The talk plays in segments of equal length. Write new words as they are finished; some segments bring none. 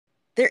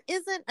There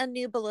isn't a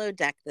new Below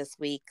Deck this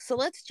week, so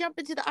let's jump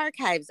into the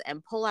archives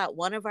and pull out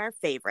one of our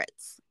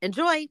favorites.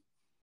 Enjoy!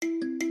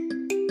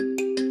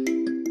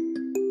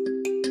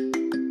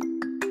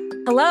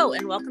 Hello,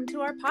 and welcome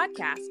to our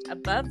podcast,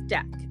 Above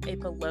Deck, a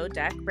Below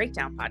Deck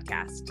breakdown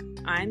podcast.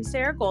 I'm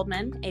Sarah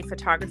Goldman, a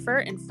photographer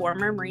and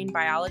former marine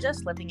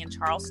biologist living in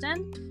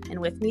Charleston, and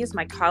with me is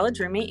my college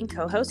roommate and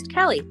co-host,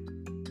 Kelly.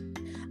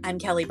 I'm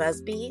Kelly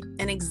Busby,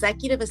 an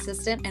executive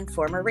assistant and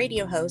former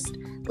radio host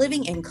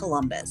living in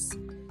Columbus.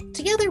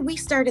 Together, we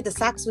started the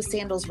Socks with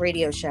Sandals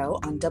radio show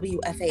on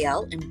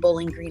WFAL in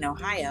Bowling Green,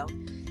 Ohio,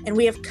 and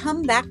we have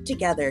come back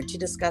together to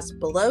discuss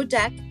Below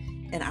Deck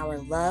and our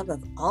love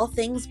of all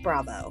things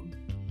Bravo.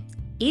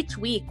 Each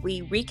week,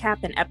 we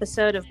recap an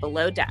episode of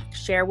Below Deck,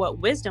 share what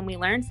wisdom we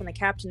learned from the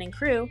captain and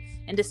crew,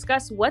 and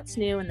discuss what's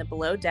new in the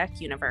Below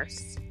Deck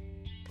universe.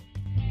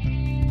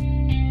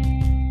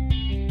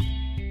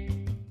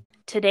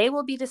 Today,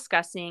 we'll be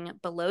discussing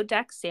Below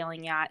Deck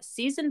Sailing Yacht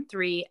Season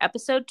 3,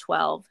 Episode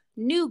 12,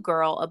 New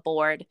Girl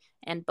Aboard,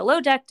 and Below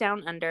Deck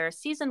Down Under,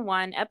 Season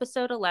 1,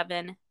 Episode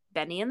 11,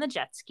 Benny and the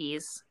Jet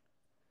Skis.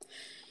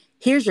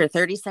 Here's your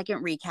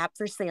 30-second recap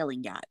for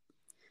Sailing Yacht.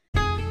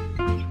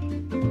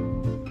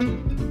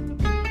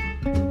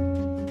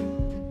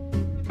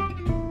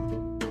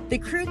 The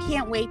crew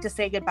can't wait to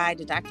say goodbye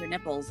to Dr.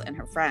 Nipples and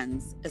her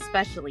friends,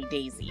 especially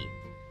Daisy.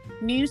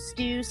 New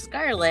Stew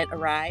Scarlett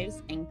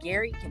arrives, and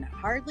Gary can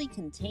hardly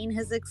contain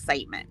his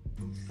excitement.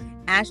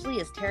 Ashley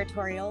is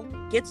territorial,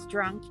 gets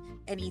drunk,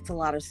 and eats a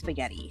lot of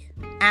spaghetti.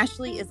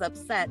 Ashley is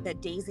upset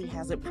that Daisy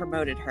hasn't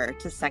promoted her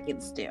to second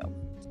stew.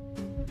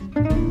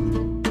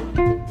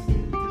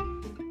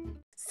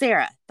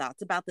 Sarah,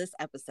 thoughts about this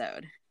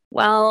episode?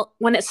 Well,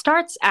 when it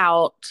starts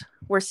out,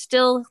 we're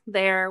still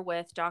there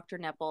with Dr.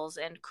 Nipples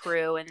and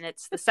crew, and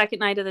it's the second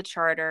night of the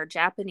charter,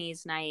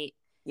 Japanese night.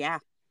 Yeah.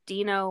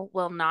 Dino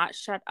will not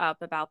shut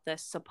up about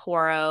this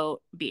Sapporo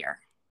beer.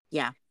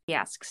 Yeah. He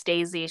asks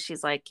Daisy,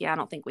 she's like, yeah, I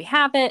don't think we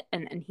have it.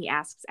 And he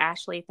asks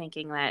Ashley,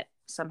 thinking that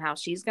somehow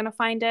she's going to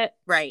find it.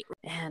 Right.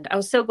 And I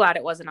was so glad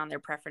it wasn't on their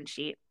preference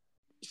sheet.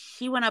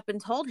 She went up and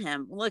told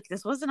him, look,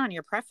 this wasn't on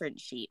your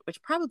preference sheet,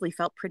 which probably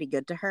felt pretty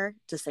good to her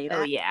to say that.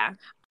 Oh, yeah.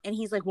 And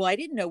he's like, well, I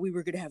didn't know we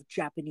were going to have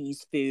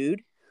Japanese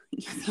food.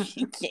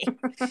 I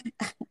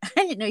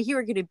didn't know you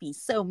were going to be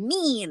so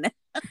mean.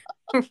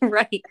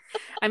 Right.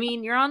 I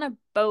mean, you're on a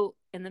boat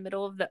in the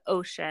middle of the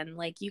ocean.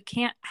 Like, you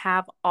can't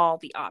have all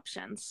the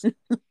options.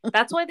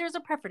 That's why there's a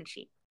preference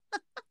sheet.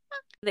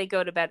 They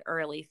go to bed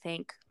early,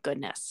 thank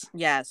goodness.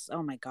 Yes.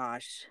 Oh, my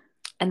gosh.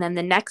 And then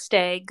the next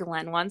day,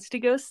 Glenn wants to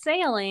go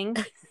sailing.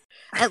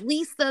 At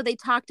least, though, they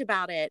talked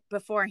about it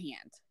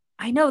beforehand.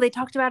 I know. They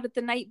talked about it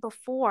the night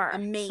before.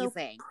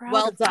 Amazing. So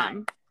well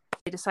done.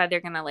 They decide they're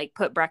going to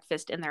put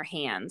breakfast in their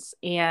hands.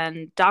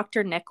 And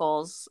Dr.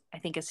 Nichols, I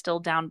think, is still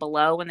down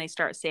below when they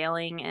start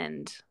sailing.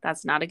 And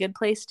that's not a good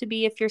place to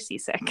be if you're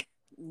seasick.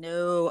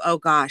 No. Oh,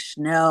 gosh.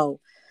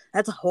 No.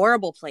 That's a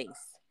horrible place.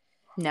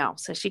 No.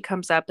 So she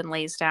comes up and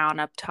lays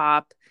down up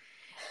top.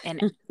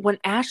 And when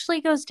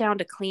Ashley goes down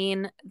to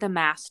clean the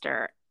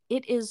master,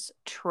 it is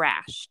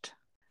trashed.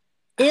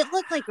 It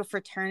looked like a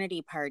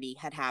fraternity party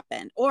had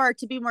happened. Or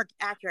to be more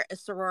accurate, a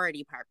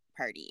sorority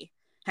party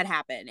had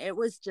happened. It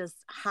was just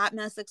hot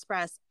mess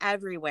express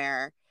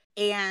everywhere.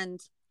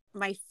 And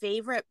my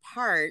favorite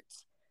part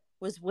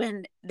was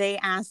when they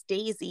asked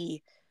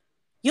Daisy,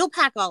 you'll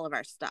pack all of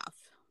our stuff,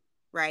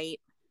 right?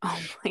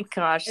 Oh my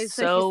gosh. And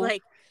so she's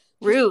like,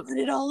 rude. Put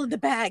it all in the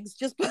bags.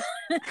 Just put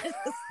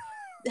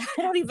I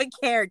don't even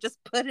care.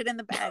 Just put it in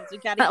the bags. We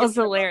gotta. That was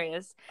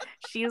hilarious.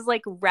 She's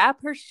like,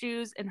 wrap her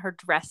shoes in her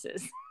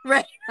dresses.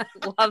 Right.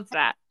 I love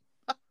that.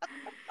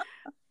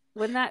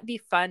 Wouldn't that be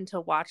fun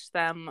to watch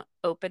them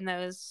open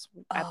those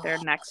at their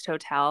next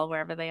hotel,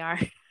 wherever they are?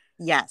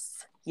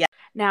 Yes. Yeah.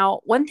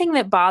 Now, one thing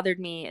that bothered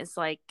me is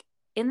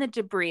in the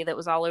debris that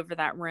was all over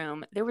that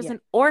room, there was an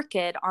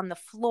orchid on the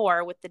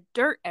floor with the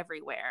dirt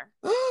everywhere.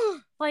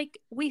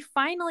 We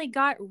finally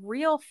got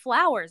real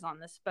flowers on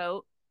this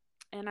boat.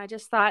 And I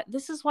just thought,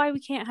 this is why we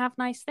can't have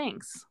nice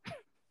things.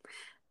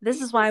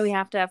 This is why we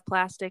have to have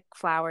plastic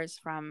flowers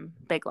from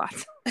Big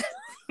Lots.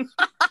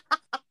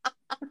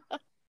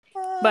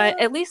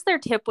 But at least their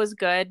tip was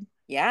good.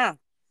 Yeah.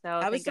 So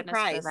I was thank goodness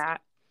surprised for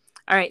that.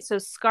 All right. So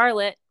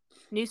Scarlett,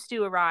 new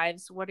stew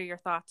arrives. What are your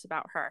thoughts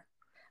about her?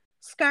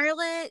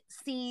 Scarlett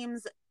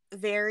seems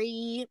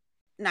very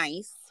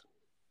nice.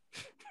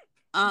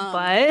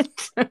 But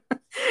well,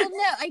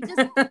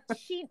 no,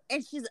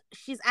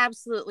 she's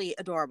absolutely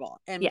adorable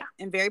and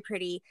very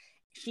pretty.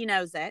 She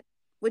knows it,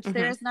 which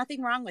there's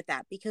nothing wrong with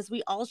that because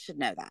we all should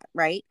know that,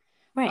 right?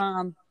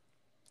 Right.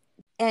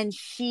 And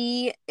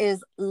she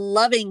is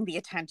loving the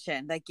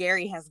attention that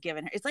Gary has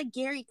given her. It's like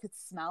Gary could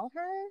smell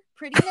her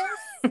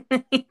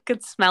prettiness. He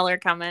could smell her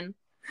coming,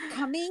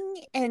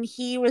 and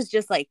he was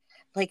just like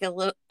a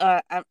little,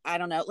 I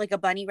don't know, like a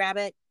bunny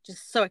rabbit,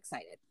 just so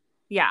excited.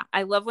 Yeah,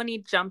 I love when he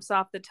jumps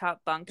off the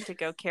top bunk to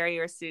go carry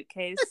her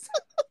suitcase.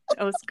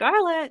 Oh,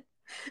 Scarlett.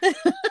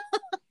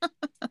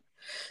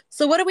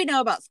 So what do we know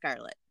about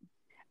Scarlett?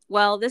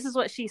 Well, this is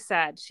what she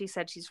said. She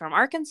said she's from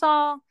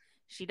Arkansas.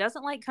 she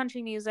doesn't like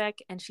country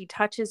music, and she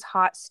touches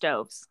hot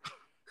stoves.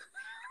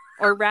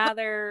 Or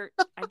rather,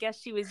 I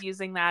guess she was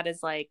using that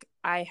as like,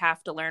 I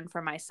have to learn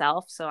for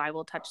myself, so I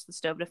will touch the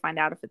stove to find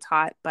out if it's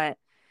hot. But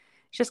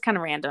it's just kind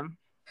of random.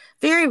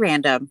 Very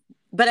random,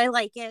 but I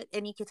like it,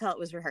 and you could tell it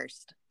was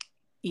rehearsed.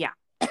 Yeah.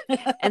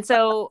 And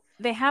so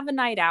they have a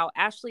night out.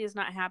 Ashley is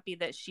not happy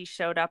that she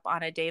showed up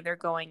on a day they're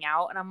going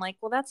out. And I'm like,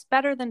 well, that's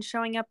better than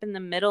showing up in the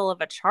middle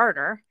of a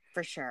charter.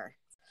 For sure.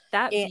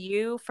 That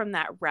view from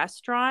that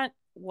restaurant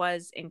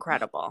was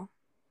incredible.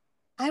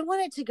 I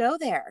wanted to go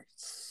there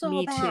so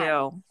Me bad.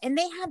 too. And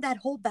they had that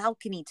whole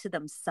balcony to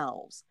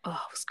themselves. Oh,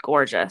 it was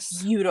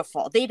gorgeous.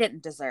 Beautiful. They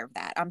didn't deserve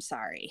that. I'm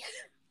sorry.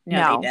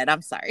 No, they did.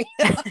 I'm sorry.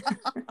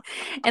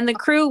 And the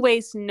crew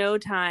wastes no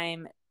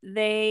time.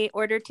 They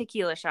order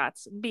tequila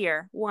shots,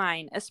 beer,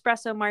 wine,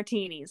 espresso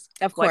martinis.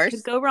 Of course. What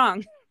could go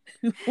wrong?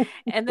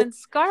 And then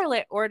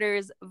Scarlett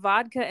orders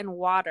vodka and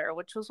water,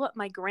 which was what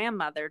my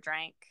grandmother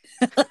drank.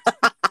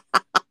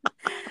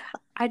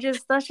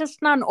 That's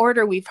just not an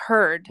order we've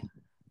heard.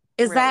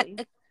 Is really.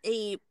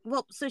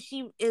 That so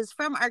she is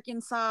from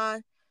Arkansas,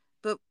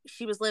 but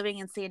she was living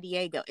in San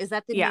Diego. Is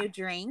that the new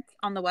drink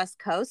on the West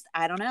Coast?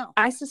 I don't know.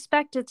 I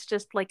suspect it's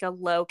just like a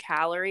low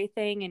calorie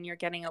thing, and you're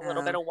getting a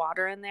little bit of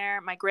water in there.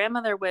 My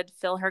grandmother would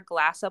fill her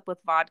glass up with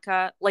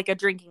vodka, like a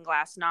drinking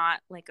glass,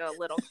 not like a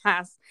little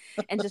glass,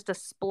 and just a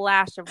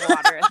splash of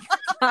water at the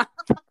top.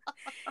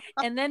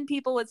 And then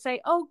people would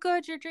say, "Oh,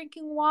 good, you're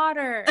drinking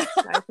water."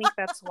 So I think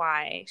that's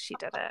why she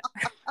did it.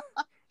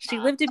 She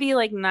lived to be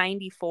like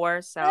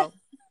 94, so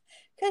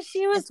because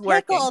she was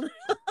pickled.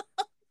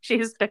 She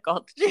was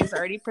pickled. She was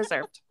already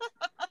preserved.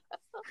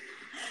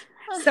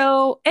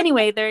 So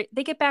anyway,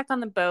 they get back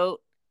on the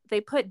boat. They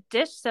put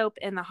dish soap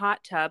in the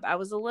hot tub. I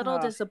was a little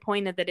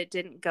disappointed that it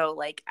didn't go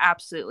like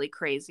absolutely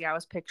crazy. I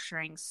was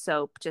picturing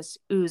soap just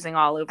oozing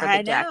all over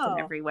the deck and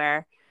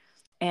everywhere.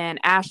 And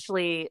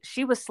Ashley,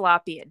 she was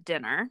sloppy at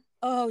dinner.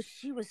 Oh,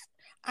 she was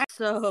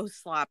so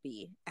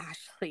sloppy.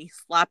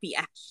 Sloppy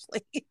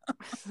Ashley.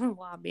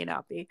 Sloppy.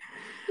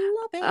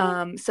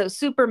 So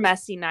super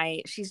messy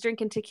night. She's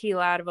drinking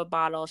tequila out of a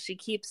bottle. She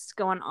keeps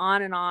going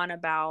on and on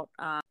about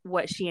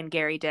what she and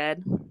Gary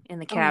did in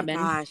the cabin.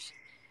 Oh my gosh.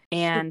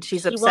 And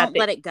she's upset. She won't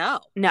let it go.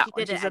 No,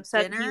 she's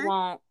upset that he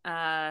won't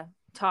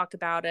talk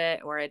about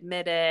it or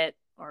admit it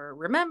or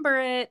remember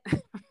it.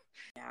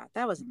 Yeah,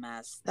 that was a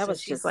mess.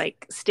 She's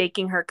like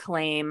staking her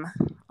claim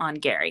on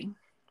Gary.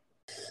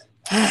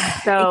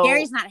 So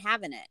Gary's not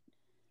having it.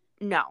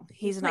 No,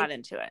 he's not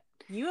into it.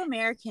 You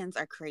Americans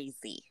are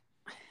crazy.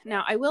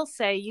 Now, I will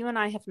say you and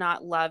I have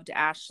not loved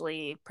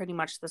Ashley pretty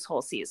much this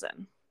whole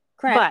season.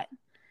 Correct. But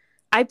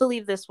I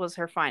believe this was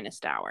her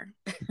finest hour.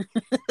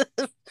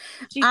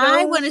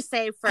 I want to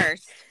say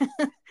first,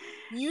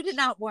 you did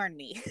not warn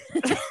me.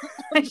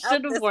 I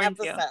should have warned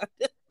you.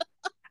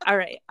 All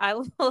right, I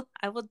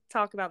will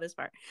talk about this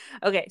part.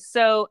 Okay,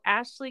 so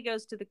Ashley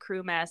goes to the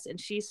crew mess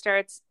and she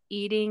starts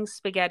eating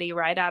spaghetti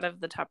right out of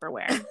the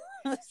Tupperware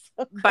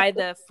by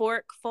the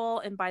forkful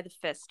and by the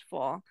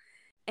fistful.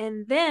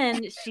 And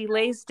then she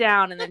lays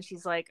down and then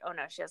she's like, oh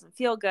no, she doesn't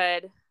feel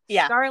good.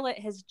 Yeah. Scarlett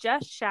has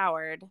just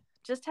showered,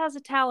 just has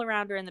a towel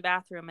around her in the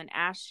bathroom, and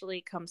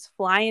Ashley comes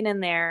flying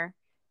in there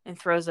and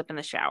throws up in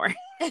the shower.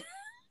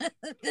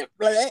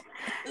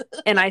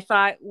 And I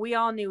thought we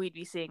all knew we'd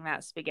be seeing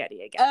that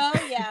spaghetti again.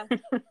 Oh yeah,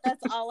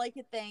 that's all I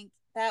could think.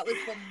 That was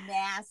the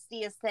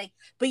nastiest thing.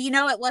 But you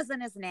know, it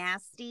wasn't as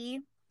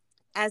nasty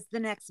as the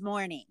next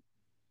morning.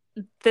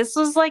 This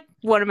was like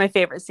one of my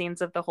favorite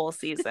scenes of the whole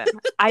season.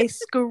 I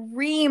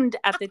screamed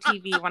at the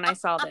TV when I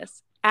saw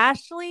this.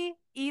 Ashley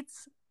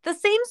eats the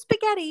same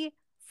spaghetti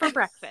for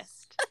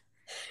breakfast.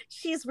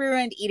 She's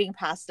ruined eating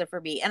pasta for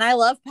me, and I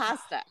love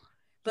pasta.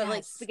 But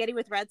like spaghetti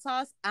with red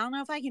sauce, I don't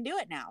know if I can do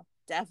it now.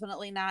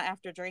 Definitely not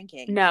after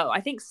drinking. No,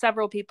 I think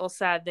several people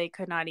said they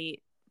could not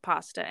eat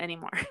pasta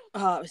anymore.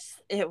 Oh,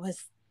 it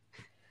was.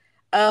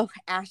 Oh,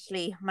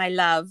 Ashley, my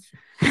love.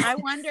 I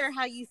wonder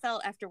how you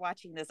felt after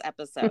watching this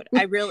episode.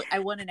 I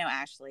want to know,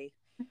 Ashley.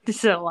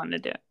 Still want to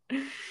do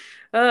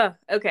it.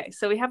 Okay,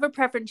 so we have a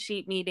preference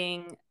sheet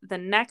meeting. The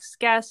next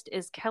guest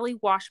is Kelly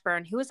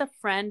Washburn, who is a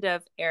friend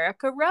of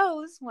Erica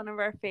Rose, one of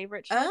our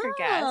favorite charter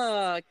guests.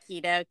 Oh,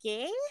 okie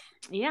dokie.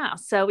 Yeah,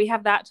 so we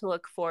have that to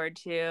look forward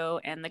to.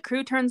 And the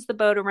crew turns the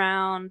boat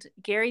around.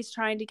 Gary's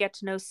trying to get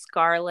to know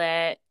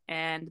Scarlett,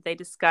 and they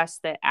discuss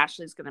that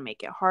Ashley's going to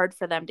make it hard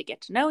for them to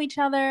get to know each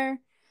other.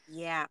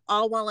 Yeah,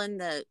 all while in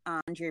the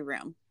laundry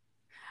room.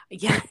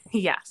 Yeah,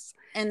 yes.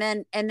 And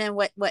then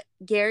what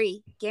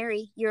Gary,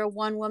 you're a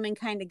one woman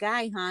kind of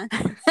guy, huh?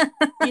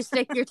 You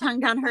stick your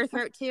tongue down her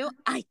throat too?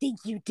 I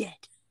think you did.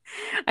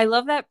 I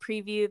love that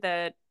preview,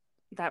 that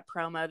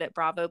promo that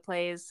Bravo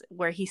plays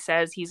where he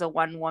says he's a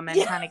one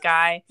woman kind of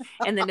guy.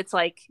 And then it's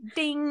like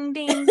ding,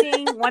 ding,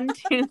 ding, 1,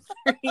 2,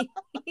 3.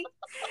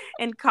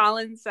 And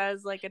Colin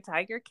says like a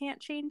tiger can't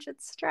change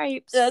its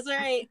stripes. That's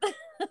right.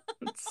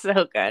 It's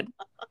so good.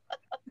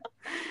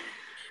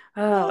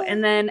 Oh,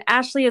 and then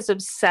Ashley is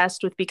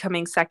obsessed with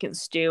becoming second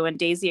stew, and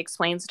Daisy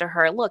explains to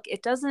her, look,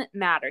 it doesn't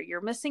matter. You're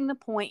missing the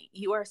point.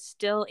 You are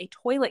still a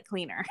toilet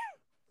cleaner.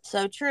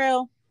 So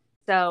true.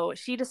 So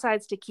she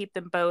decides to keep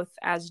them both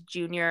as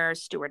junior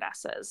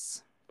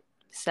stewardesses.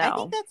 So I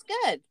think that's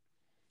good.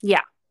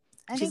 Yeah.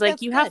 I She's think like,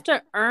 that's you good. have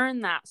to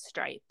earn that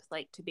stripe,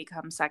 like, to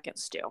become second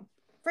stew.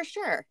 For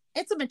sure.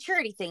 It's a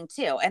maturity thing,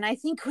 too. And I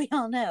think we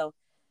all know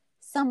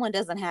someone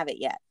doesn't have it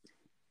yet.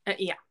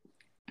 Yeah.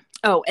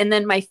 Oh, and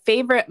then my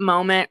favorite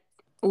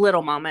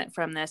little moment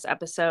from this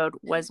episode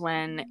was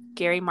when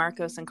Gary,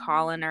 Marcos, and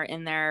Colin are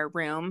in their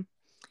room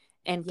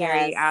and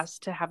Gary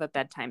asked to have a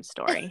bedtime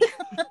story.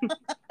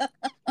 I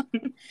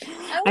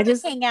want to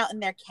hang out in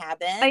their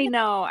cabin. I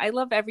know. I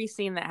love every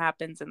scene that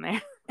happens in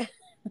there.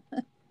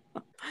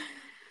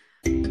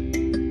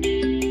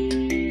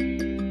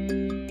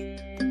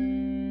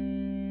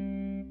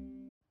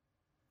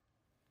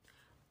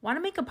 Want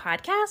to make a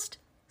podcast?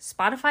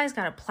 Spotify's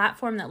got a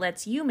platform that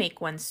lets you make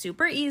one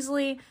super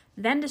easily,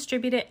 then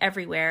distribute it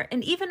everywhere,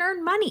 and even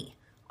earn money,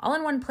 all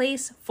in one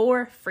place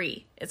for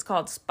free. It's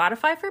called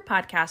Spotify for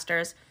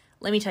Podcasters.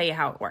 Let me tell you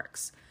how it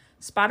works.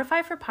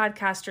 Spotify for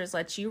Podcasters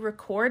lets you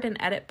record and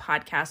edit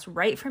podcasts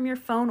right from your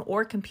phone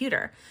or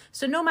computer.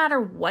 So no matter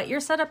what your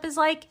setup is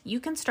like, you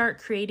can start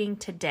creating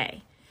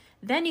today.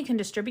 Then you can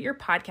distribute your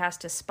podcast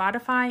to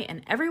Spotify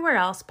and everywhere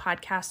else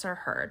podcasts are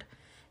heard.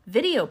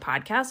 Video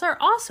podcasts are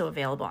also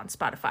available on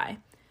Spotify.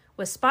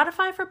 With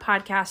Spotify for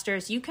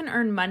Podcasters, you can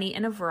earn money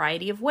in a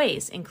variety of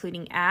ways,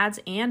 including ads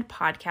and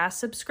podcast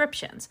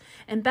subscriptions.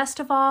 And best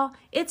of all,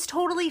 it's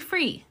totally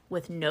free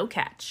with no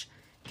catch.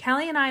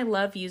 Callie and I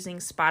love using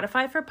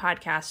Spotify for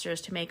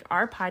Podcasters to make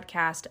our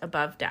podcast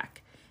above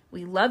deck.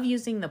 We love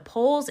using the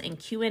polls and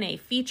Q&A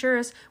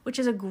features, which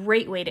is a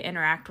great way to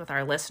interact with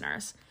our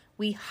listeners.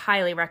 We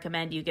highly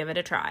recommend you give it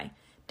a try.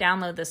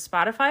 Download the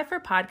Spotify for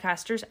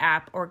Podcasters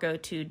app or go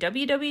to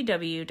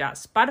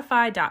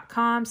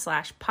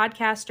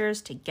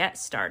www.spotify.com/podcasters to get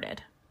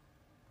started.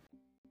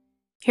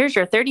 Here's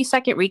your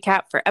 30-second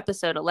recap for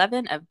episode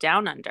 11 of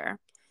Down Under.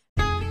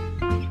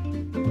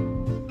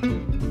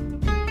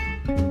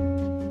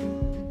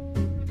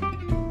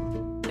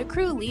 The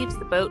crew leaves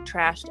the boat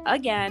trashed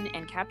again,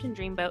 and Captain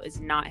Dreamboat is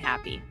not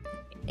happy.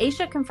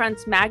 Aisha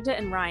confronts Magda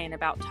and Ryan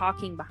about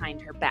talking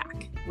behind her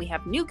back. We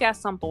have new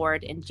guests on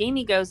board, and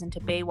Jamie goes into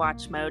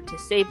Baywatch mode to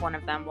save one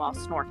of them while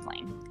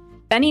snorkeling.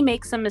 Benny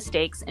makes some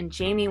mistakes, and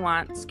Jamie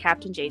wants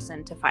Captain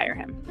Jason to fire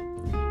him.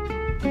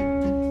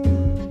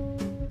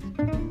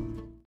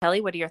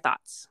 Kelly, what are your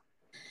thoughts?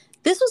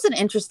 This was an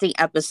interesting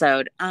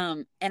episode,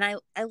 and I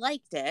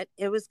liked it.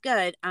 It was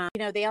good.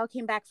 They all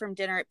came back from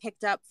dinner. It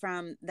picked up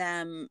from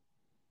them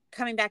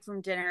coming back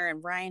from dinner,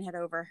 and Ryan had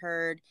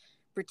overheard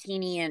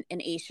Bertini and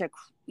Aisha,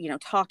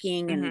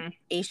 talking, and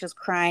Aisha's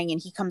crying,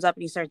 and he comes up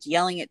and he starts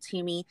yelling at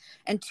Toomey.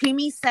 And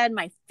Toomey said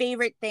my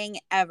favorite thing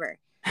ever.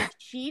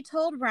 She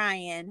told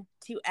Ryan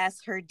to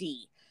S her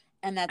D.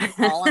 And that's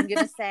all I'm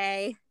going to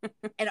say.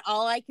 And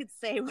all I could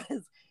say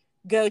was,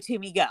 go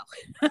Toomey, go.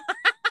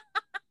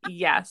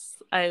 Yes,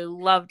 I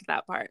loved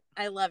that part.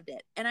 I loved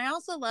it. And I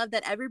also love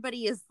that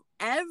everybody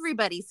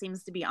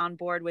seems to be on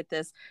board with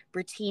this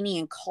Bertini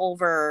and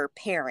Culver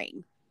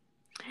pairing.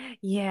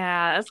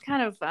 Yeah, it's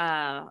kind of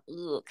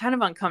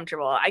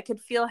uncomfortable. I could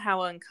feel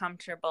how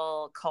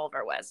uncomfortable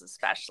Culver was,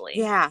 especially.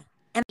 Yeah.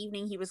 And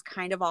evening he was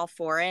kind of all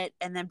for it,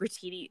 and then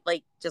Bertini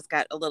just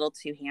got a little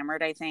too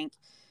hammered, I think.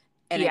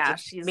 And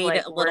she's made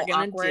it a little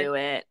awkward. Do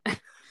it.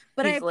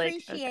 But I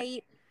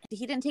appreciate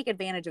he didn't take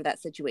advantage of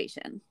that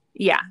situation.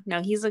 Yeah,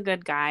 no, he's a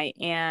good guy.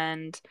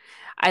 And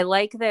I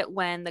like that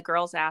when the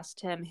girls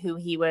asked him who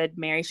he would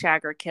marry,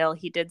 shag, or kill,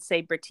 he did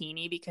say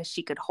Bertini because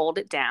she could hold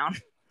it down.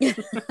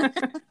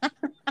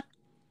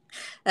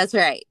 That's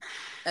right.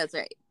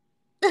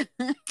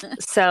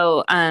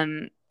 So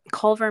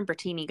Culver and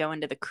Bertini go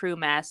into the crew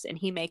mess, and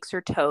he makes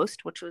her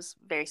toast, which was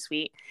very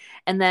sweet.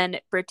 And then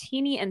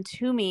Bertini and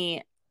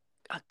Toomey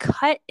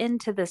cut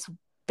into this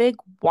big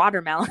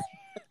watermelon.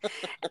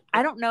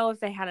 I don't know if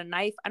they had a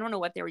knife. I don't know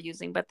what they were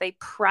using, but they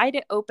pried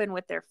it open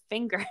with their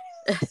fingers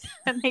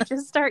and they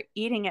just start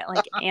eating it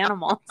like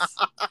animals.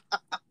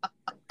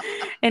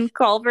 And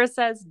Culver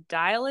says,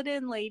 dial it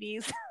in,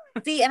 ladies.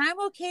 See, and I'm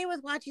okay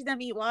with watching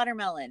them eat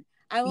watermelon.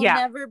 I will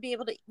never be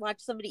able to watch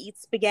somebody eat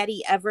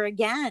spaghetti ever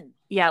again.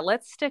 Yeah,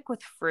 let's stick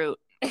with fruit.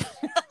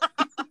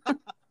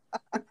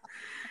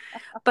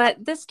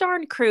 But this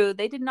darn crew,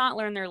 they did not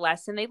learn their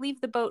lesson. They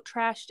leave the boat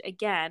trashed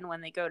again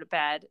when they go to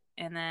bed.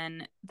 And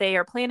then they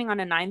are planning on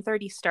a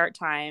 9:30 start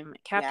time.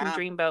 Captain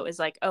Dreamboat is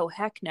like, oh,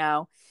 heck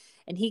no.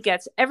 And he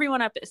gets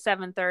everyone up at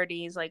 7:30.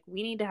 He's like,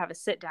 we need to have a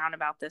sit down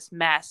about this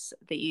mess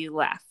that you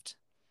left.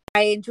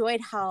 I enjoyed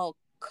how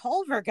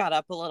Culver got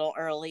up a little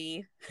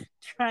early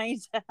trying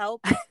to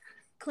help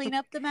clean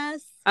up the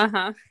mess.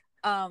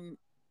 But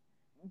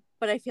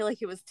I feel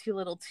like it was too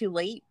little too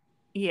late.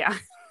 Yeah.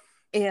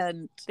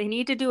 And they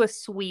need to do a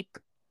sweep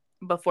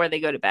before they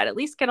go to bed. At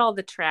least get all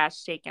the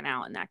trash taken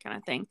out and that kind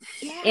of thing.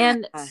 Yeah.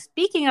 And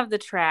speaking of the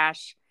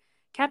trash,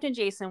 Captain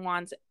Jason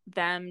wants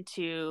them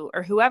to,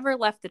 or whoever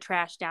left the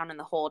trash down in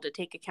the hole, to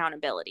take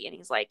accountability. And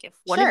he's like, if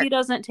one of you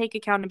doesn't take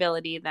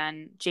accountability,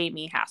 then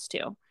Jamie has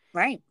to.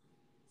 Right.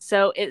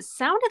 So it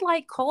sounded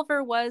like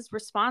Culver was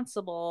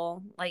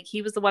responsible. Like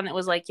he was the one that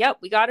was like, yep,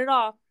 we got it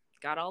all.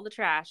 Got all the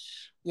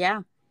trash.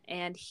 Yeah.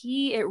 And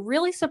it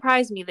really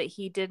surprised me that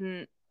he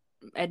didn't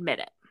admit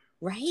it.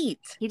 Right.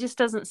 He just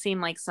doesn't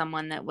seem like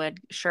someone that would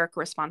shirk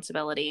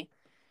responsibility.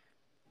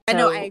 I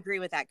know, I agree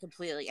with that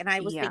completely. And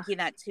I was Yeah. thinking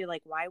that too,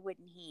 like, why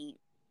wouldn't he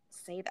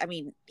say that? I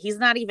mean, he's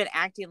not even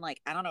acting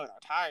like, I don't know what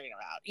I'm talking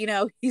about. You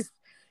know, he's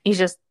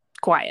just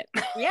quiet.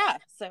 yeah.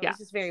 So Yeah. it's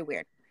just very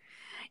weird.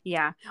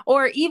 Yeah.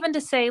 Or even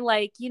to say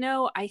like, you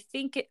know, I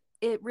think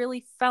it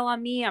really fell on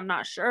me. I'm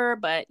not sure,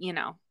 but you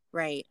know.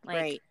 Right. Like,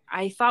 right.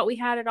 I thought we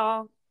had it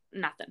all.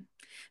 Nothing.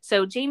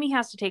 So Jamie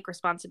has to take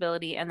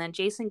responsibility, and then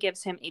Jason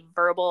gives him a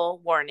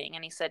verbal warning,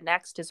 and he said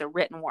next is a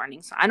written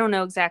warning. So I don't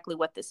know exactly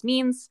what this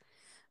means,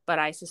 but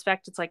I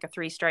suspect it's like a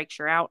 3 strikes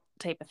you're out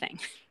type of thing.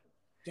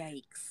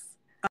 Yikes.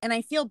 And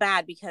I feel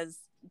bad because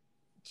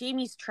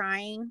Jamie's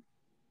trying.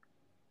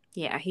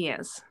 Yeah, he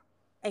is.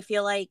 I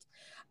feel like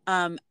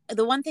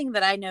the one thing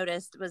that I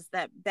noticed was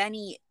that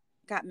Benny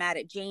got mad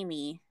at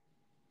Jamie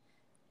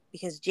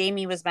because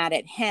Jamie was mad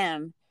at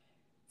him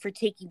for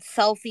taking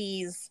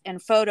selfies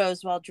and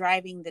photos while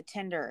driving the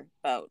tender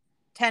boat.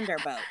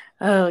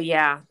 Oh,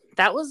 yeah.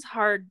 That was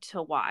hard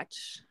to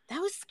watch. That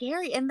was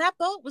scary. And that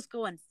boat was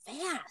going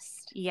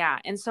fast. Yeah.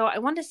 And so I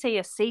want to say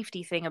a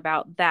safety thing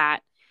about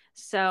that.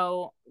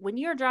 So when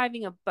you're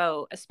driving a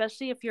boat,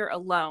 especially if you're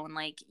alone,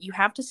 like you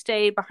have to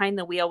stay behind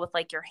the wheel with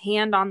like your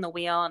hand on the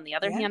wheel and the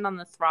other hand on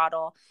the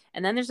throttle.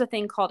 And then there's a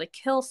thing called a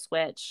kill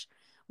switch,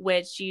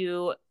 which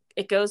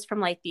it goes from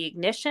like the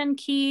ignition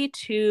key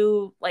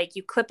to like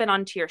you clip it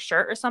onto your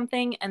shirt or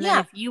something. And then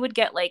if you would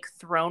get like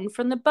thrown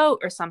from the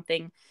boat or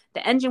something,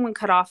 the engine would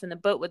cut off and the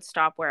boat would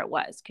stop where it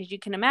was. Because you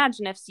can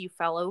imagine if you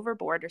fell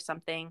overboard or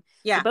something,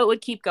 the boat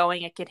would keep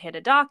going. It could hit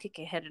a dock. It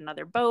could hit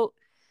another boat.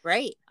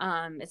 Right.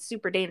 It's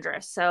super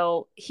dangerous.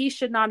 So he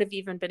should not have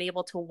even been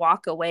able to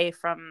walk away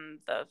from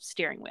the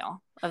steering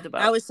wheel of the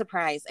boat. I was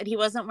surprised. And he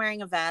wasn't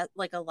wearing a vest,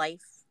 like a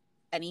life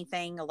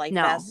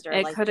vest. Or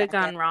it could have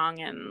gone wrong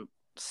in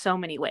so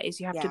many ways.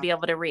 You have to be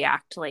able to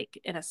react like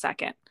in a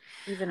second.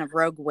 Even a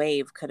rogue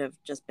wave could have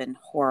just been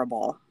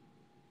horrible.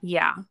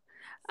 Yeah.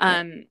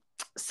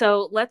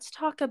 So let's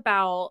talk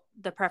about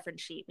the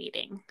preference sheet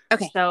meeting.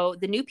 Okay. So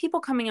the new people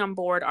coming on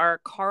board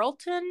are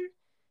Carlton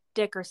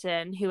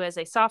Dickerson, who is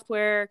a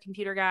software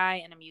computer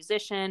guy and a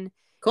musician.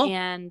 Cool.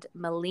 And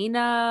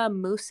Melina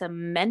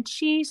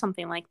Musamenchi,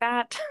 something like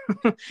that.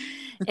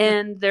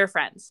 And they're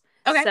friends.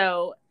 Okay.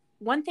 So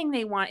one thing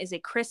they want is a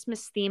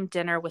Christmas themed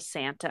dinner with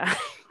Santa.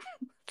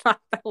 That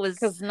was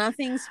because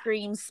nothing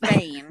screams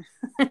Spain.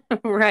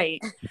 Right.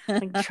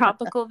 Like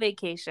tropical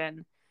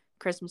vacation,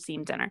 Christmas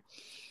themed dinner.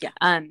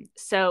 Yeah.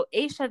 So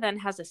Aisha then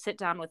has a sit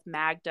down with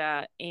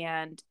Magda,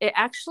 and it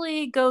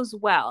actually goes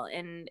well.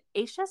 And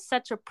Aisha's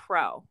such a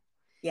pro.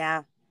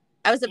 Yeah.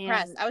 I was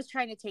impressed. I was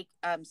trying to take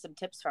some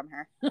tips from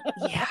her.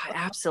 Yeah,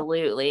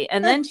 absolutely.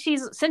 And then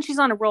since she's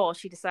on a roll,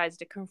 she decides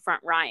to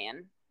confront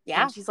Ryan.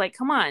 Yeah. And she's like,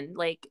 come on,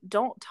 like,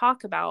 don't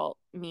talk about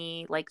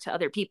me like to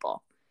other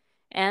people.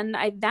 And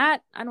I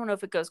don't know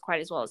if it goes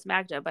quite as well as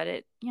Magda, but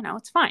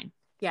it's fine.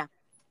 Yeah.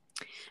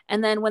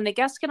 And then when the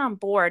guests get on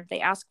board, they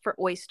ask for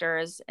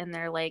oysters, and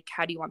they're like,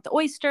 how do you want the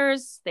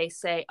oysters? They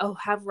say, oh,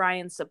 have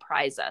Ryan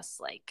surprise us,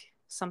 like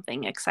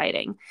something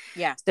exciting.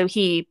 Yeah. So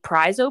he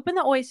pries open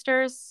the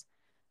oysters,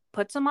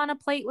 puts them on a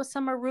plate with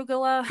some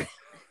arugula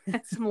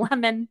and some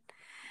lemon.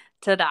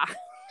 Ta-da.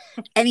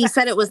 And he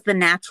said it was the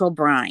natural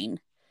brine.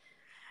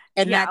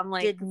 And yeah, that I'm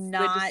like, did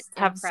not just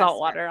have salt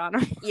water on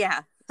them.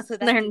 Yeah. So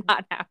they're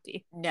not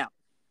happy. No,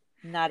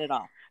 not at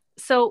all.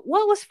 So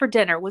what was for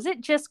dinner? Was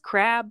it just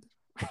crab?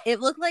 It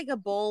looked like a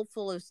bowl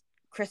full of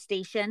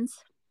crustaceans.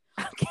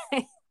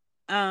 Okay.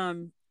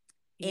 And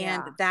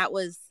that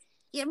was,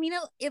 I mean,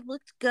 it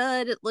looked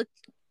good. It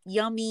looked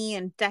yummy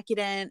and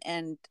decadent.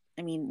 And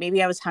I mean,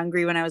 maybe I was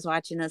hungry when I was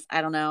watching this.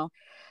 I don't know.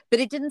 But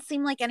it didn't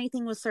seem like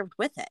anything was served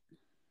with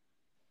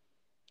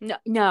it.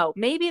 No.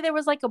 Maybe there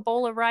was like a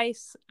bowl of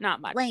rice.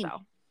 Not much,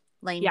 though.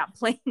 Lame. Yeah,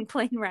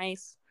 plain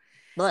rice.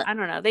 Blech. I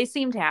don't know. They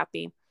seemed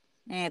happy.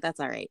 That's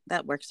all right.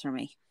 That works for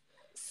me.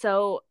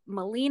 So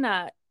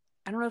Melina,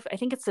 I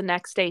think it's the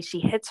next day, she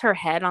hits her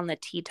head on the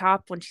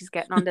T-top when she's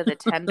getting onto the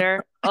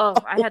tender. Oh,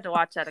 I had to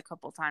watch that a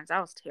couple of times.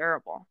 That was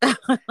terrible. That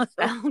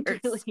was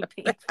really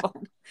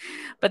painful.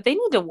 But they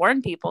need to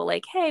warn people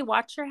like, hey,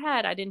 watch your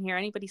head. I didn't hear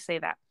anybody say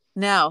that.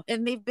 No.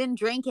 And they've been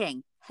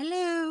drinking.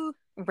 Hello.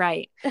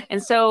 Right.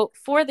 And so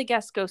for the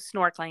guests go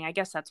snorkeling, I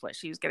guess that's what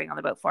she was getting on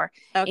the boat for.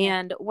 Okay.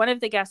 And one of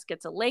the guests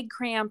gets a leg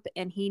cramp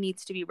and he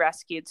needs to be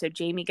rescued. So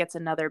Jamie gets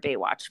another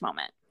Baywatch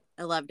moment.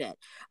 I loved it.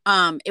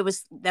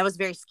 That was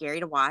very scary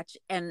to watch.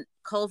 And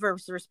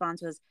Culver's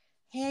response was,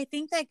 hey, I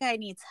think that guy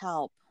needs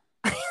help.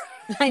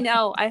 I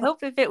know. I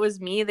hope if it was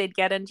me, they'd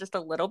get in just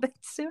a little bit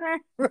sooner.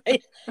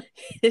 Right.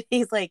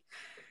 He's like,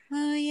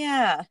 oh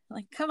yeah.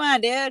 Like, come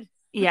on, dude.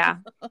 Yeah.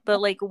 But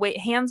like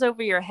hands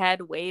over your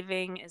head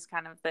waving is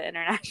kind of the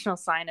international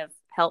sign of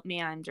help me,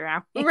 I'm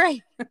drowning.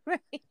 Right.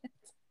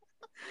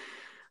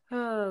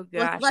 Oh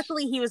gosh. Well,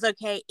 luckily he was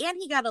okay. And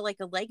he got a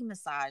leg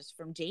massage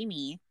from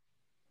Jamie.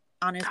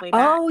 on his way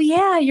back. Oh,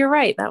 yeah, you're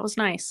right. That was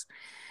nice.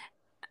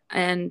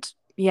 And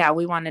yeah,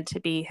 we wanted to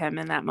be him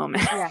in that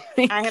moment. Yeah.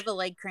 I have a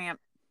leg cramp.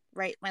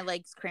 Right. My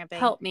leg's cramping.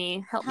 Help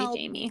me,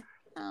 Jamie.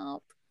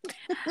 Help.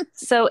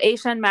 So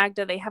Aisha and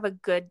Magda, they have a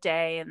good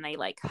day and they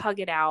like hug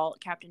it out.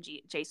 Captain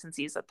Jason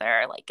sees that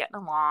they're like getting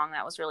along.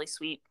 That was really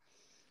sweet.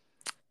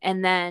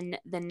 And then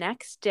the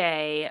next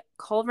day,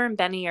 Culver and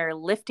Benny are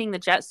lifting the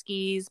jet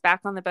skis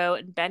back on the boat,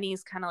 and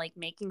Benny's kind of like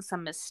making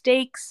some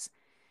mistakes,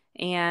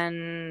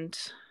 and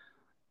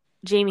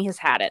Jamie has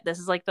had it. This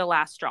is like the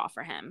last straw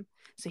for him.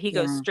 So he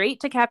goes straight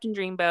to Captain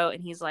Dreamboat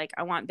and he's like,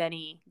 I want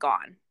Benny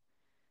gone.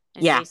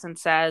 And Jason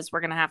says, we're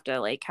going to have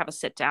to have a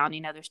sit down.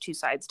 There's two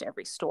sides to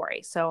every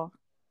story. So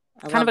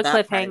kind of a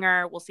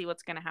cliffhanger. We'll see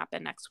what's going to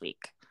happen next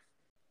week.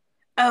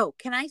 Oh,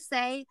 can I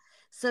say,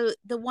 so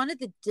the one of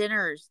the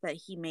dinners that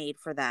he made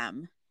for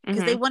them,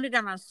 because they wanted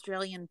an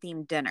Australian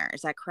themed dinner.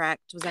 Is that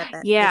correct? Was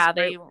that? Yeah,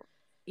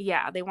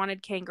 they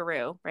wanted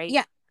kangaroo, right?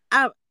 Yeah.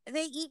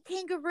 They eat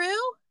kangaroo?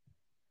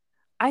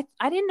 I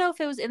didn't know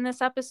if it was in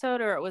this episode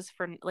or it was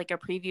for like a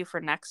preview for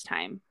next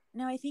time.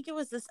 No, I think it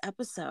was this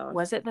episode.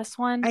 Was it this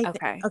one?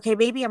 Okay. Okay,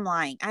 maybe I'm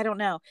lying. I don't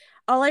know.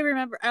 All I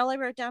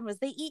wrote down was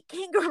they eat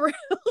kangaroo.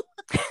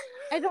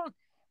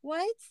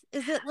 What?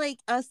 Is it like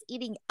us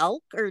eating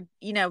elk or,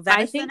 venison?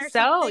 I think so,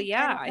 something?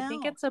 yeah. I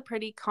think it's a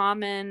pretty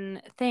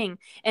common thing.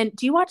 And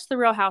do you watch The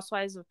Real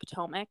Housewives of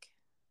Potomac?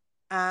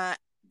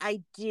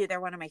 I do.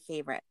 They're one of my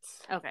favorites.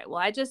 Okay, well,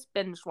 I just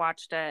binge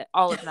watched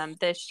all of them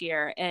this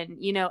year. And,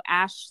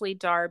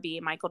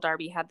 Michael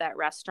Darby had that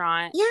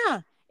restaurant.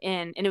 Yeah.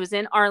 And it was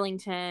in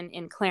Arlington,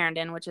 in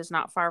Clarendon, which is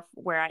not far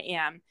from where I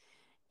am.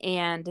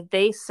 And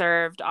they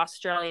served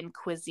Australian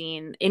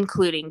cuisine,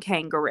 including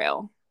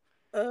kangaroo.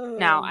 Oh.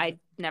 Now, I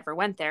never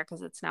went there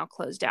because it's now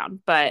closed down.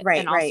 But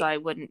also I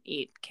wouldn't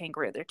eat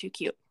kangaroo. They're too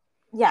cute.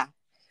 Yeah.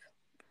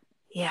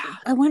 Yeah.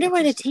 I wonder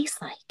what it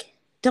tastes like.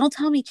 Don't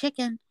tell me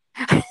chicken.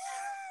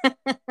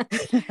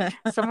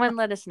 Someone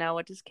let us know,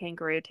 what does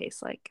kangaroo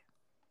taste like?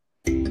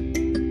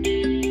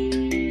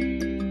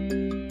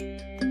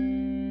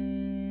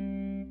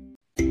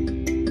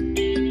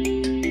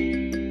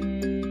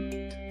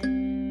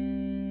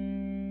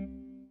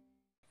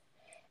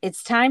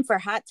 It's time for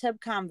Hot Tub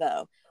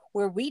Convo,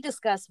 where we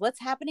discuss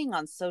what's happening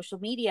on social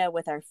media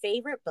with our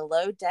favorite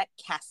Below Deck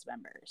cast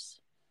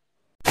members.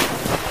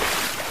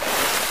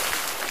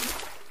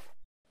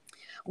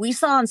 We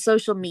saw on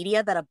social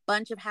media that a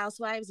bunch of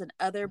housewives and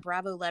other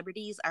Bravo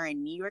celebrities are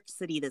in New York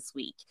City this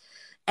week.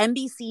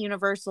 NBC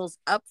Universal's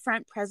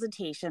upfront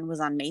presentation was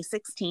on May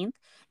 16th,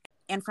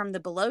 and from the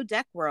Below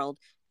Deck world,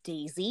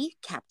 Daisy,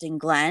 Captain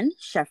Glenn,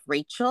 Chef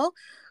Rachel,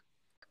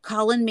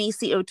 Colin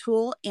Macy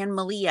O'Toole, and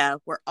Malia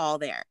were all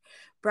there.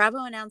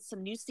 Bravo announced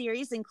some new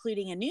series,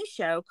 including a new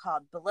show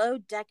called Below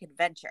Deck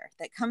Adventure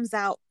that comes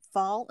out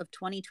fall of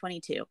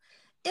 2022.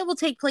 It will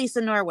take place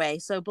in Norway,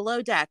 so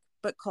below deck,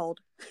 but cold.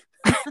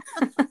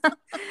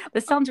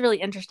 This sounds really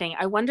interesting.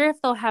 I wonder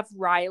if they'll have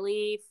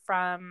Riley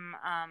from,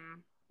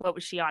 what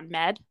was she on,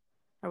 Med?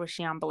 Or was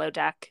she on Below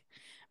Deck?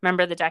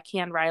 Remember the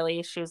deckhand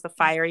Riley? She was the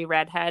fiery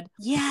redhead.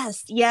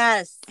 Yes.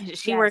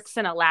 She works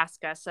in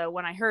Alaska. So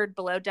when I heard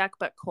Below Deck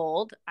but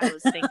cold, I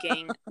was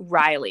thinking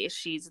Riley,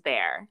 she's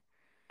there.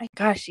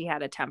 Gosh, she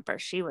had a temper.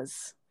 She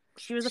was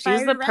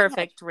the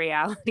perfect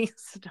reality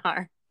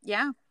star.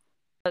 Yeah.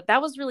 But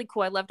that was really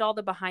cool. I loved all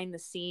the behind the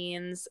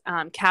scenes.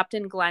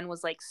 Captain Glenn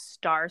was like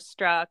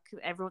starstruck.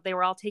 They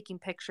were all taking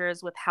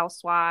pictures with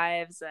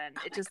housewives, and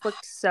it just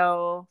looked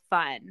so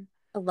fun.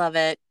 I love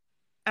it.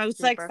 I was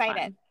so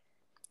excited. Fun.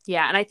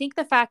 Yeah, and I think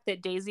the fact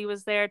that Daisy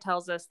was there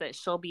tells us that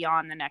she'll be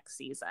on the next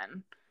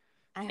season.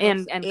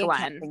 And Glenn.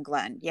 Captain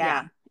Glenn,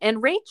 yeah.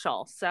 And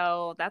Rachel,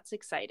 so that's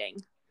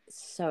exciting.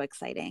 So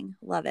exciting.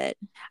 Love it.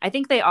 I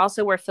think they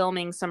also were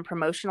filming some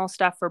promotional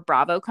stuff for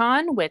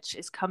BravoCon, which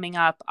is coming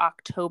up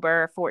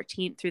October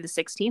 14th through the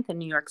 16th in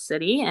New York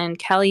City. And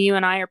Kelly, you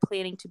and I are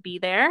planning to be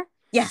there.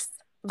 Yes.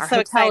 Our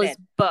hotel is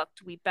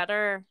booked. We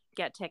better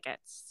get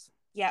tickets.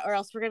 Yeah, or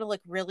else we're going to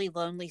look really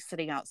lonely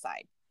sitting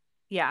outside.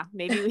 Yeah,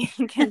 maybe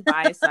we can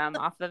buy some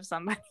off of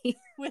somebody.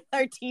 With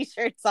our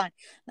t-shirts on.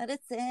 Let us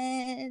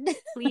in.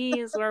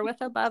 Please, we're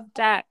with Above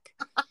Deck.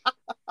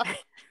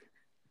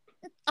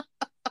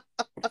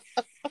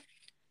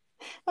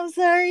 I'm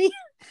sorry.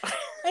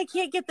 I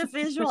can't get the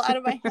visual out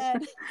of my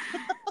head.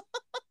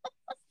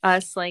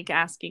 Us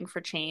asking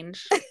for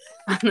change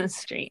on the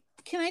street.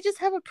 Can I just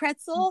have a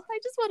pretzel? I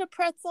just want a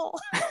pretzel.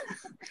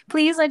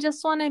 Please, I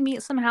just want to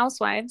meet some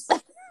housewives.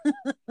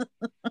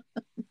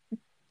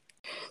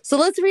 So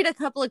let's read a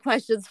couple of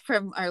questions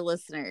from our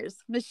listeners.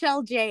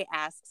 Michelle J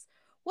asks,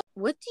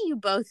 what do you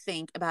both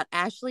think about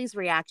Ashley's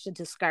reaction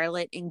to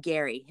Scarlett and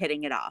Gary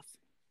hitting it off?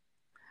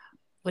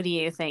 What do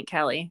you think,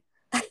 Kelly?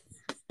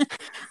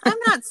 I'm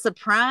not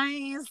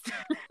surprised.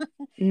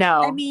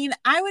 No. I mean,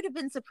 I would have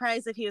been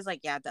surprised if he was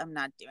like, yeah, I'm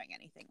not doing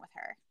anything with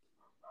her.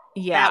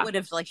 Yeah. That would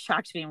have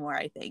shocked me more,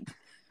 I think.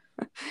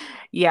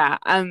 Yeah.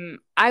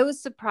 I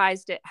was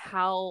surprised at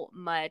how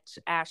much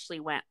Ashley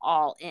went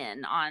all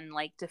in on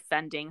like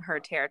defending her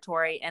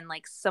territory, and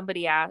like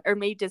somebody asked, or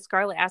maybe did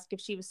Scarlett ask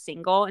if she was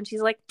single, and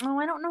she's like, "Oh,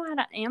 I don't know how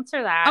to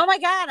answer that." Oh my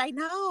God, I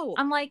know.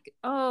 I'm like,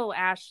 "Oh,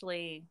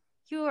 Ashley,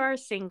 you are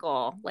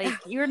single. Like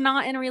you're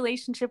not in a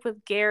relationship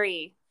with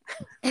Gary.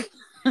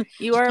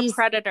 You are a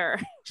predator."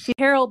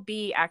 Carol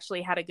B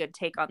actually had a good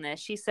take on this.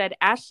 She said,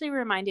 Ashley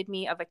reminded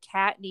me of a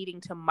cat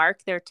needing to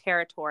mark their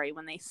territory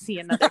when they see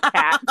another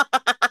cat.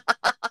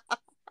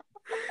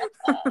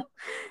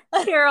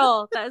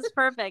 Carol, that is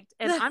perfect.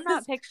 And I'm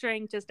not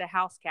picturing just a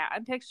house cat.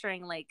 I'm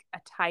picturing like a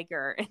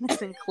tiger in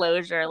this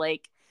enclosure,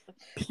 like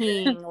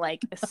peeing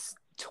like a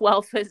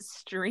 12-foot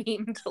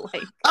stream to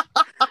like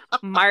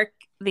mark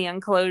the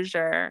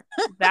enclosure.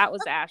 That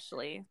was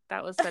Ashley.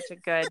 That was such a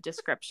good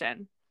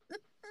description.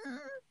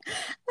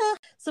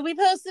 So we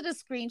posted a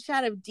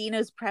screenshot of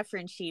Dino's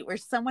preference sheet where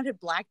someone had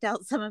blacked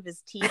out some of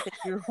his teeth and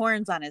drew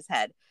horns on his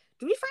head.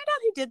 Did we find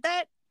out who did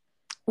that?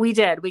 We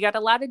did. We got a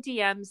lot of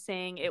DMs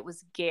saying it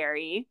was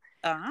Gary.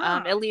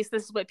 At least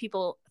this is what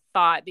people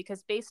thought,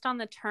 because based on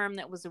the term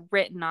that was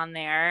written on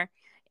there,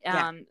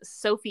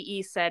 Sophie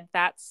E said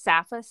that's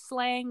Safa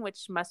slang,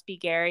 which must be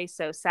Gary.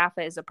 So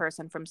Safa is a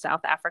person from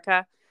South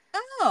Africa.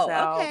 Oh,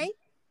 so okay.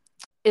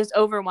 It was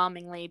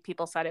overwhelmingly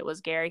people said it was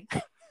Gary.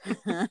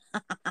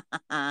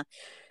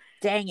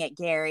 Dang it,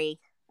 Gary.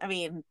 I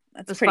mean,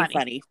 that's pretty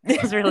funny.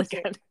 It was really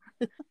good.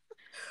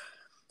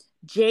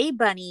 J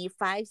Bunny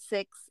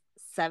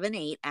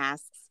 5678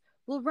 asks,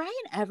 will Ryan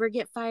ever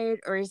get fired,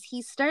 or is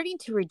he starting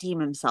to redeem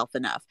himself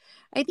enough?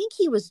 I think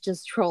he was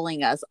just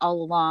trolling us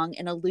all along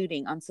and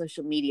alluding on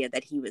social media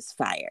that he was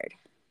fired.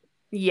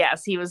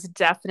 Yes, he was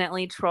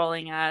definitely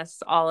trolling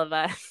us, all of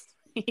us.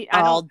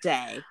 All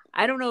day.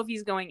 I don't know if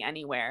he's going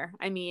anywhere.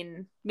 I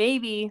mean,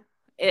 maybe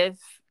if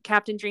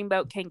Captain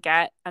Dreamboat can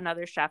get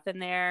another chef in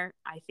there,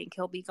 I think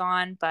he'll be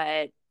gone.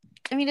 But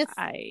I mean,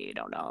 I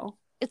don't know.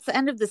 It's the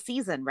end of the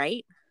season,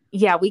 right?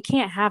 Yeah, we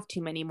can't have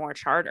too many more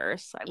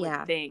charters. I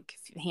would think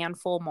a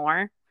handful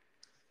more.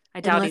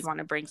 I doubt he'd want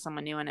to bring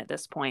someone new in at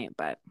this point,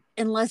 but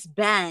unless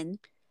Ben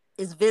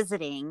is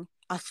visiting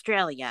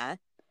Australia,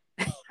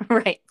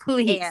 right?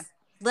 Please, and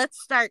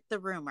let's start the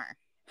rumor.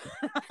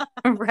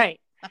 Right.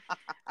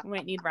 We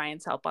might need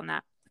Ryan's help on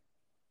that.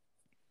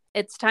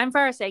 It's time for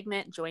our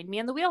segment, Join Me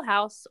in the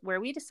Wheelhouse, where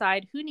we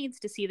decide who needs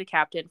to see the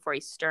captain for a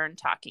stern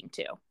talking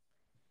to.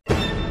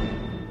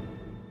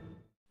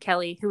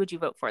 Kelly, who would you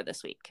vote for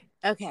this week?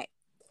 Okay.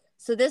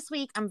 So this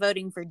week I'm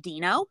voting for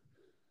Dino.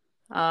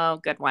 Oh,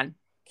 good one.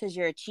 Because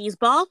you're a cheese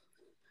ball.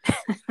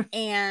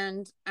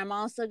 And I'm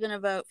also going to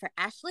vote for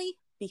Ashley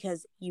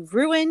because you've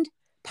ruined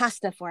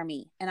pasta for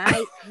me. And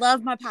I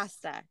love my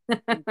pasta.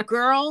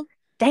 Girl.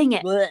 Dang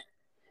it.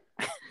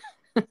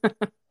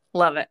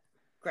 Love it.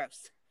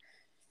 Gross.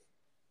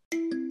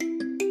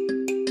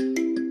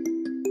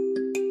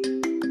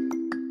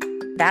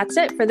 That's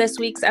it for this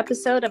week's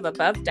episode of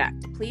Above Deck.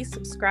 Please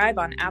subscribe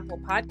on Apple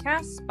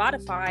Podcasts,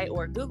 Spotify,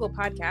 or Google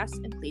Podcasts,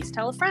 and please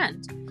tell a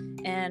friend.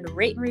 And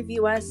rate and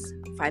review us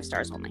 5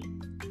 stars only.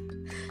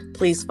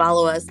 Please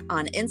follow us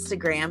on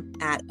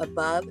Instagram at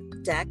Above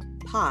Deck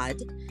Pod.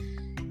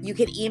 You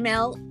can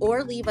email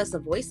or leave us a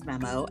voice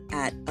memo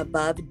at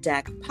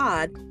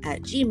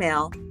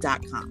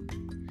abovedeckpod@gmail.com.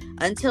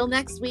 Until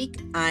next week,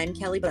 I'm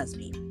Kelly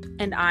Busby.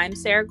 And I'm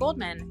Sarah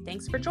Goldman.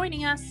 Thanks for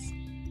joining us.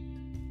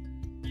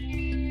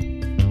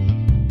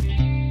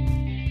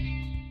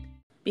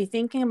 Be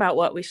thinking about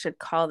what we should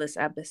call this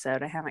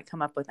episode. I haven't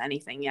come up with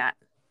anything yet.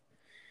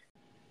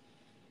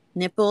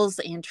 Nipples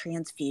and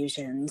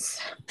transfusions.